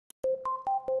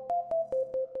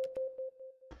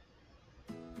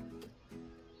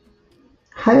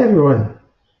Hi everyone!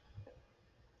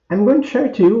 I'm going to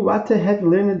share to you what I have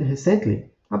learned recently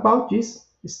about this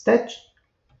stat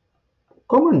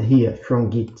command here from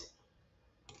Git.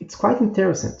 It's quite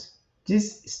interesting.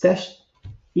 This stat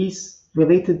is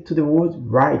related to the word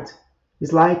write.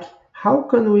 It's like, how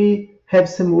can we have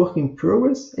some work in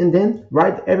progress and then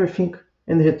write everything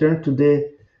and return to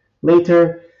the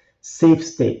later save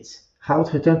state? How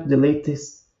to return to the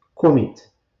latest commit?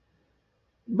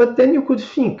 But then you could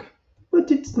think, but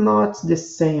it's not the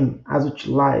same as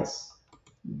utilize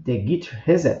the git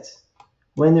reset.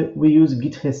 When we use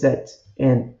git reset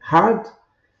and hard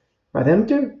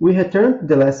parameter, we return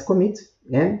the last commit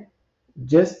and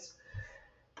just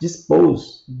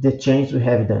dispose the change we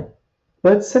have done.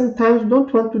 But sometimes we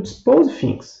don't want to dispose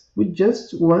things. We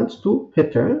just want to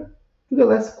return to the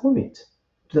last commit,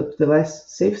 to the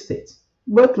last save state.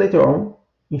 But later on,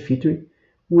 in future,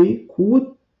 we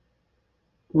could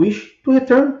wish to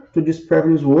return to this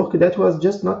previous work that was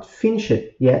just not finished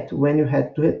yet when you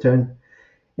had to return.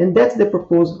 And that's the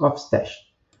purpose of stash.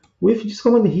 With this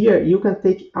command here, you can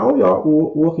take all your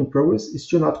work in progress,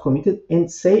 still not committed,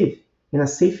 and save in a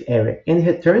safe area and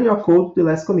return your code to the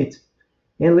last commit.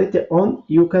 And later on,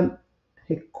 you can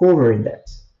recover that.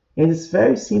 And it's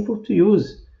very simple to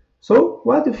use. So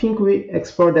what do you think we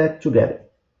explore that together?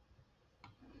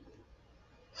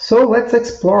 So let's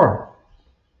explore.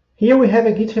 Here we have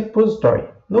a Git repository,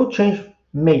 no change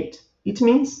made. It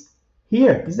means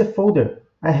here is the folder.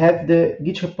 I have the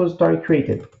Git repository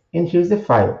created, and here's the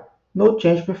file, no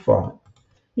change performed.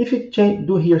 If you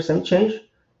do here some change,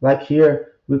 like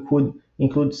here we could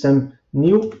include some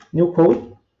new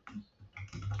code.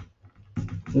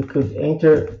 We could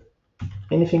enter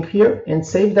anything here and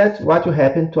save that. What will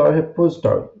happen to our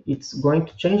repository? It's going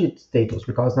to change its status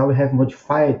because now we have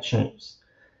modified changes.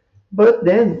 But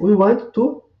then we want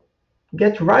to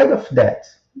get rid of that,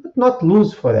 but not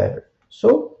lose forever.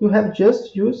 So you have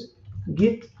just use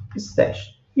git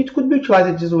stash. It could be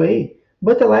utilized this way,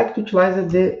 but I like to utilize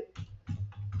the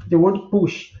word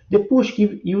push. The push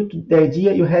gives you the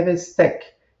idea you have a stack,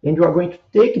 and you are going to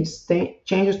take these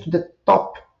changes to the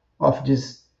top of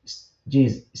this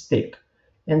stack.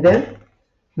 And then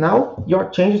now your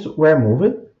changes were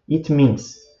moved. It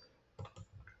means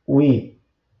we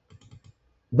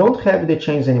don't have the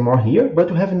changes anymore here,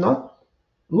 but we have not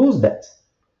lose that,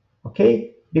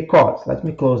 okay? Because, let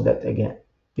me close that again,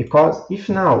 because if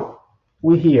now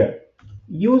we here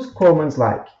use commands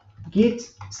like git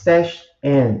stash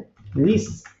and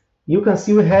list, you can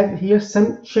see we have here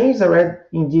some changes already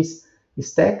in this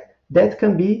stack that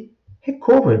can be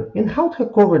recovered. And how to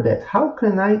recover that? How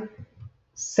can I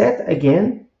set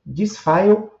again this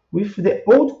file with the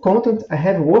old content I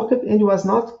have worked and was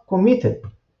not committed?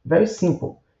 Very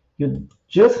simple. You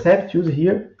just have to use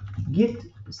here git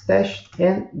stash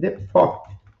and the pop.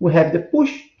 We have the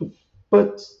push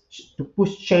to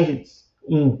push changes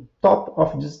in top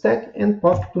of the stack and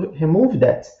pop to remove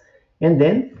that. And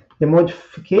then the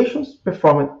modifications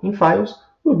performed in files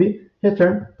will be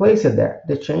returned placed there.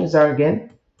 The changes are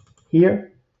again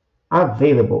here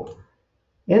available.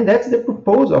 And that's the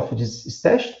purpose of this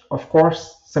stash. Of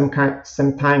course,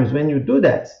 sometimes when you do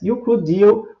that, you could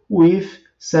deal with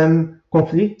some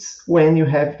conflicts when you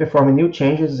have performed new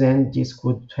changes, and this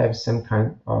could have some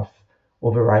kind of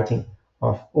overwriting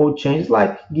of old changes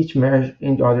like git merge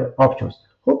and other options.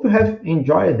 Hope you have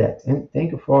enjoyed that, and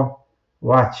thank you for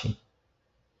watching.